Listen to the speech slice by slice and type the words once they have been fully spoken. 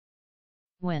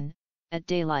When, at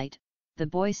daylight, the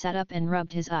boy sat up and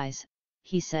rubbed his eyes,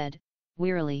 he said,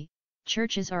 wearily,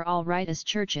 "Churches are all right as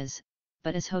churches,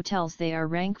 but as hotels they are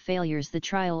rank failures." The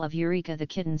trial of Eureka the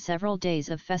kitten. Several days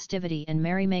of festivity and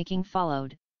merrymaking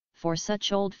followed, for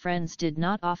such old friends did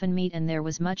not often meet, and there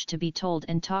was much to be told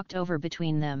and talked over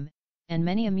between them, and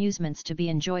many amusements to be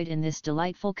enjoyed in this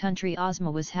delightful country. Ozma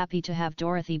was happy to have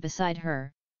Dorothy beside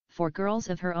her, for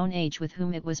girls of her own age with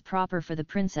whom it was proper for the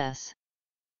princess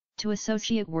to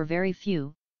associate were very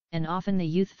few, and often the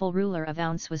youthful ruler of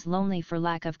Ounce was lonely for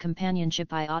lack of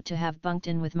companionship. "I ought to have bunked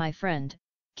in with my friend,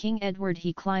 King Edward."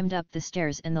 He climbed up the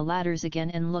stairs and the ladders again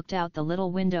and looked out the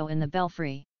little window in the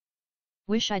belfry.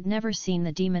 "Wish I'd never seen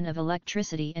the demon of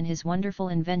electricity and his wonderful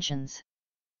inventions.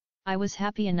 I was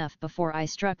happy enough before I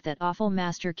struck that awful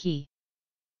master key.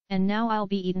 And now I'll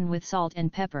be eaten with salt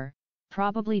and pepper,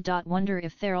 probably. Wonder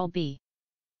if there'll be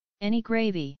any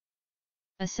gravy."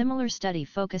 A similar study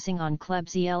focusing on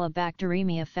Klebsiella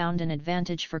bacteremia found an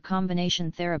advantage for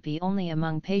combination therapy only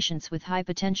among patients with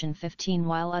hypertension 15,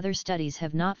 while other studies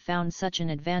have not found such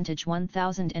an advantage.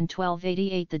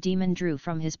 1012-88 The demon drew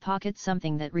from his pocket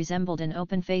something that resembled an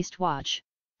open-faced watch,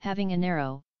 having a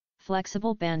narrow,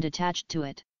 flexible band attached to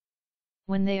it.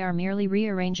 When they are merely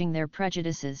rearranging their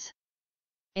prejudices,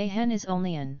 a hen is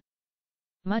only an.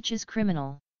 Much is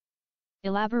criminal.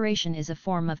 Elaboration is a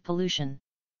form of pollution.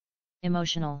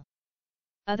 Emotional.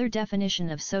 Other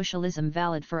definition of socialism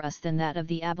valid for us than that of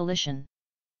the abolition.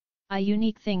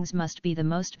 Unique things must be the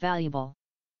most valuable.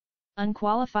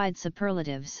 Unqualified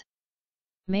superlatives.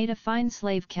 Made a fine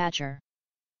slave catcher.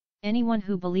 Anyone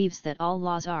who believes that all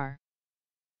laws are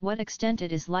what extent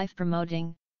it is life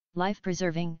promoting, life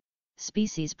preserving,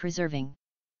 species preserving.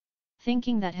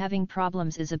 Thinking that having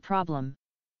problems is a problem.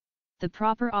 The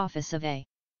proper office of a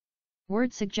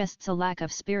word suggests a lack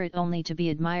of spirit only to be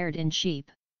admired in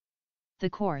sheep. The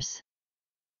course.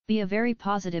 Be a very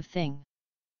positive thing.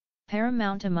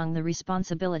 Paramount among the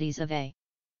responsibilities of a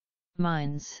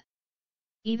minds.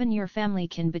 Even your family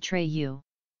can betray you.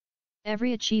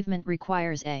 Every achievement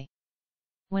requires a.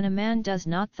 When a man does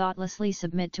not thoughtlessly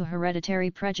submit to hereditary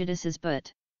prejudices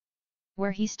but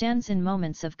where he stands in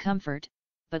moments of comfort,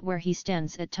 but where he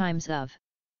stands at times of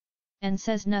and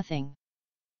says nothing.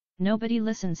 Nobody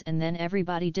listens and then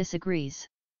everybody disagrees.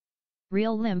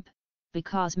 Real limp,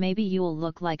 because maybe you'll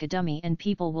look like a dummy and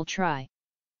people will try.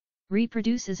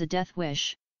 Reproduce is a death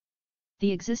wish. The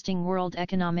existing world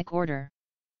economic order.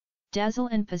 Dazzle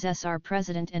and possess our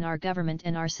president and our government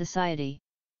and our society.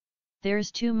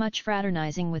 There's too much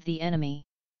fraternizing with the enemy.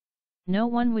 No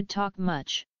one would talk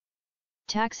much.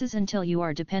 Taxes until you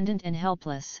are dependent and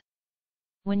helpless.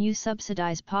 When you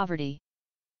subsidize poverty.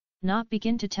 Not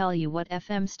begin to tell you what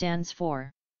FM stands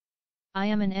for. I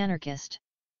am an anarchist.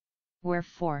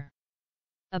 Wherefore?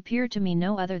 Appear to me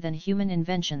no other than human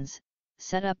inventions,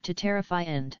 set up to terrify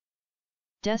and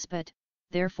despot,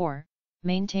 therefore,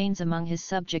 maintains among his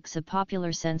subjects a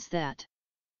popular sense that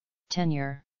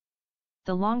tenure.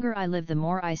 The longer I live the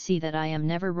more I see that I am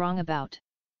never wrong about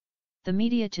the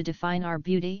media to define our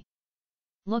beauty.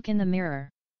 Look in the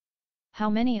mirror. How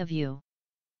many of you?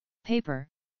 Paper.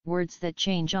 Words that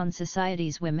change on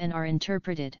society's whim and are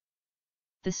interpreted.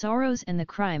 The sorrows and the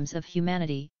crimes of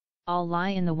humanity, all lie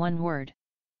in the one word.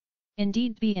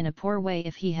 Indeed, be in a poor way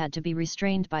if he had to be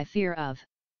restrained by fear of.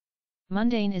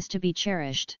 Mundane is to be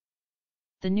cherished.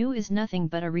 The new is nothing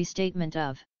but a restatement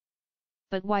of.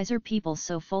 But wiser people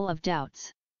so full of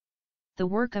doubts. The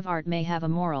work of art may have a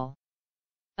moral.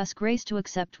 Us grace to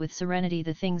accept with serenity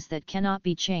the things that cannot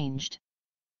be changed.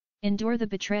 Endure the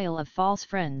betrayal of false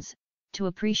friends, to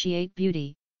appreciate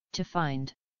beauty, to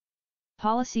find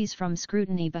policies from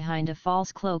scrutiny behind a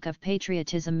false cloak of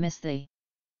patriotism. Miss thee.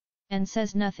 And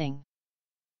says nothing.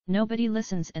 Nobody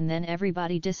listens and then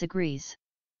everybody disagrees.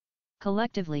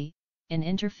 Collectively, in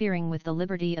interfering with the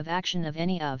liberty of action of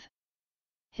any of.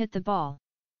 Hit the ball.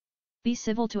 Be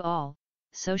civil to all,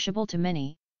 sociable to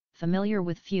many, familiar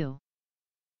with few.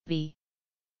 B.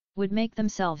 Would make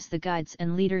themselves the guides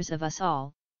and leaders of us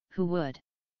all, who would.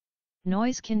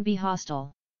 Noise can be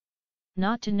hostile.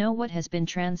 Not to know what has been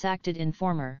transacted in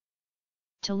former.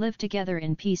 To live together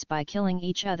in peace by killing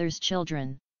each other's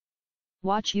children.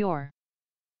 Watch your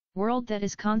world that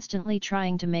is constantly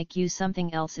trying to make you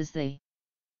something else is the.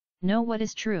 Know what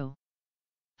is true.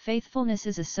 Faithfulness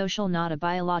is a social, not a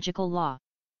biological law.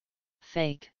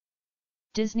 Fake.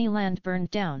 Disneyland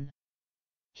burned down.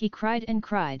 He cried and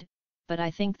cried, but I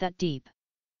think that deep.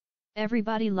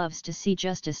 Everybody loves to see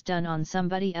justice done on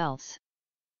somebody else.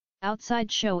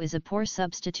 Outside show is a poor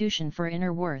substitution for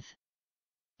inner worth.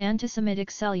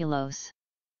 Antisemitic cellulose.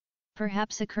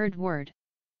 Perhaps a curd word.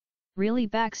 Really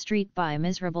backstreet by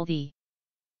miserable the.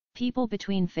 People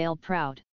between fail proud.